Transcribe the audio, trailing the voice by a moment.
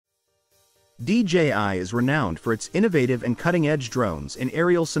DJI is renowned for its innovative and cutting-edge drones in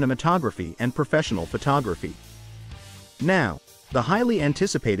aerial cinematography and professional photography. Now, the highly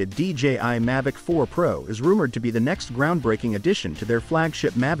anticipated DJI Mavic 4 Pro is rumored to be the next groundbreaking addition to their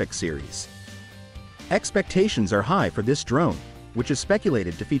flagship Mavic series. Expectations are high for this drone, which is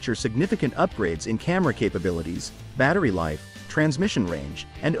speculated to feature significant upgrades in camera capabilities, battery life, transmission range,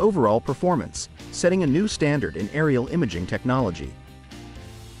 and overall performance, setting a new standard in aerial imaging technology.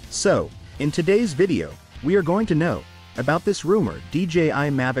 So, in today's video, we are going to know about this rumored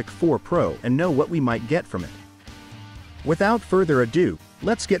DJI Mavic 4 Pro and know what we might get from it. Without further ado,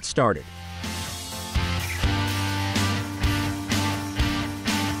 let's get started.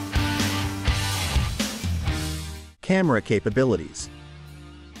 Camera capabilities.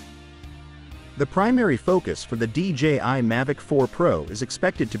 The primary focus for the DJI Mavic 4 Pro is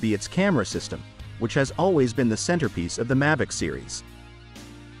expected to be its camera system, which has always been the centerpiece of the Mavic series.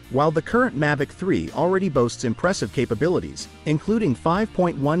 While the current Mavic 3 already boasts impressive capabilities, including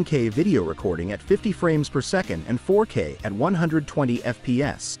 5.1K video recording at 50 frames per second and 4K at 120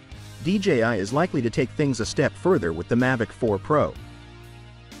 FPS, DJI is likely to take things a step further with the Mavic 4 Pro.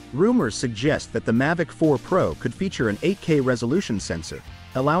 Rumors suggest that the Mavic 4 Pro could feature an 8K resolution sensor,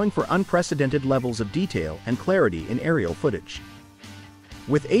 allowing for unprecedented levels of detail and clarity in aerial footage.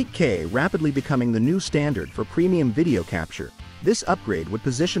 With 8K rapidly becoming the new standard for premium video capture, this upgrade would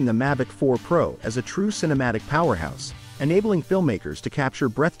position the Mavic 4 Pro as a true cinematic powerhouse, enabling filmmakers to capture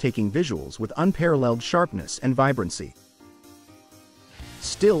breathtaking visuals with unparalleled sharpness and vibrancy.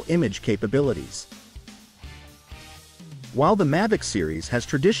 Still image capabilities. While the Mavic series has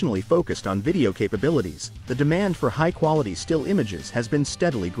traditionally focused on video capabilities, the demand for high-quality still images has been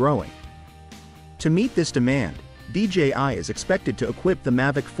steadily growing. To meet this demand, DJI is expected to equip the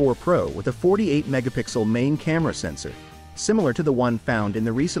Mavic 4 Pro with a 48-megapixel main camera sensor, similar to the one found in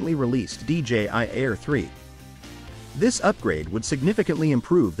the recently released DJI Air 3. This upgrade would significantly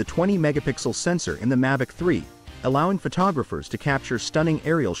improve the 20-megapixel sensor in the Mavic 3, allowing photographers to capture stunning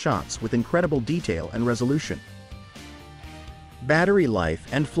aerial shots with incredible detail and resolution. Battery life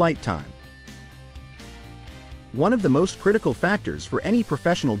and flight time. One of the most critical factors for any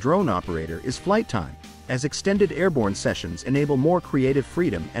professional drone operator is flight time, as extended airborne sessions enable more creative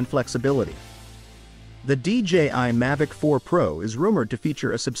freedom and flexibility. The DJI Mavic 4 Pro is rumored to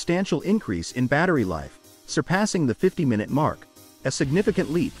feature a substantial increase in battery life, surpassing the 50-minute mark, a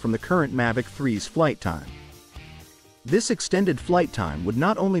significant leap from the current Mavic 3's flight time. This extended flight time would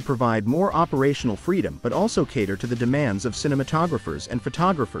not only provide more operational freedom but also cater to the demands of cinematographers and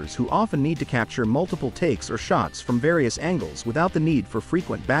photographers who often need to capture multiple takes or shots from various angles without the need for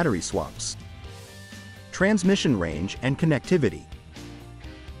frequent battery swaps. Transmission range and connectivity.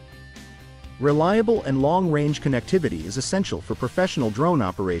 Reliable and long-range connectivity is essential for professional drone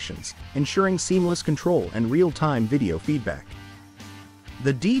operations, ensuring seamless control and real-time video feedback.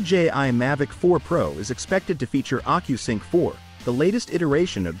 The DJI Mavic 4 Pro is expected to feature OcuSync 4, the latest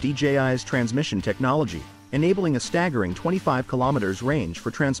iteration of DJI's transmission technology, enabling a staggering 25 km range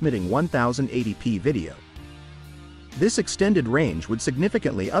for transmitting 1080p video. This extended range would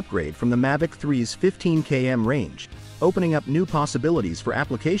significantly upgrade from the Mavic 3's 15 km range, opening up new possibilities for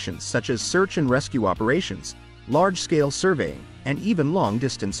applications such as search and rescue operations, large-scale surveying, and even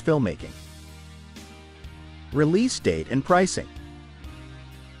long-distance filmmaking. Release date and pricing.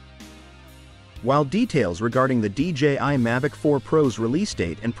 While details regarding the DJI Mavic 4 Pro's release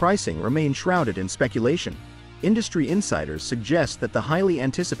date and pricing remain shrouded in speculation, industry insiders suggest that the highly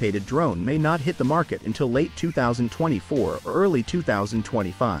anticipated drone may not hit the market until late 2024 or early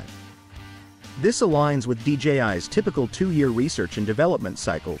 2025. This aligns with DJI's typical 2-year research and development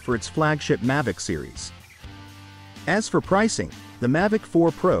cycle for its flagship Mavic series. As for pricing, the Mavic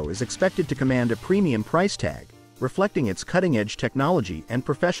 4 Pro is expected to command a premium price tag, reflecting its cutting-edge technology and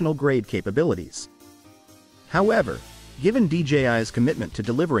professional-grade capabilities. However, given DJI's commitment to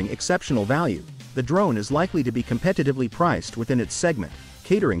delivering exceptional value, the drone is likely to be competitively priced within its segment,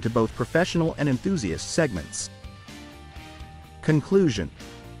 catering to both professional and enthusiast segments. Conclusion.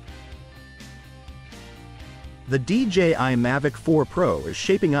 The DJI Mavic 4 Pro is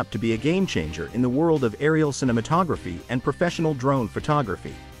shaping up to be a game-changer in the world of aerial cinematography and professional drone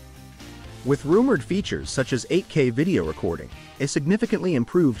photography. With rumored features such as 8K video recording, a significantly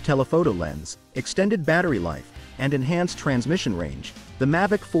improved telephoto lens, extended battery life, and enhanced transmission range, the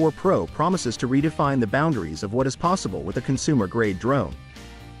Mavic 4 Pro promises to redefine the boundaries of what is possible with a consumer-grade drone.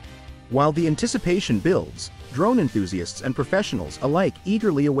 While the anticipation builds, drone enthusiasts and professionals alike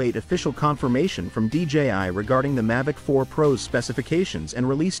eagerly await official confirmation from DJI regarding the Mavic 4 Pro's specifications and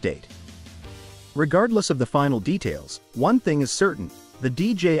release date. Regardless of the final details, one thing is certain: The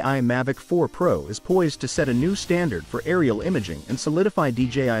DJI Mavic 4 Pro is poised to set a new standard for aerial imaging and solidify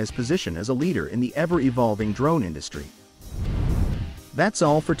DJI's position as a leader in the ever-evolving drone industry. That's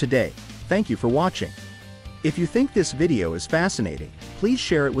all for today. Thank you for watching. If you think this video is fascinating, please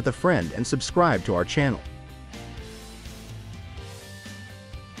share it with a friend and subscribe to our channel.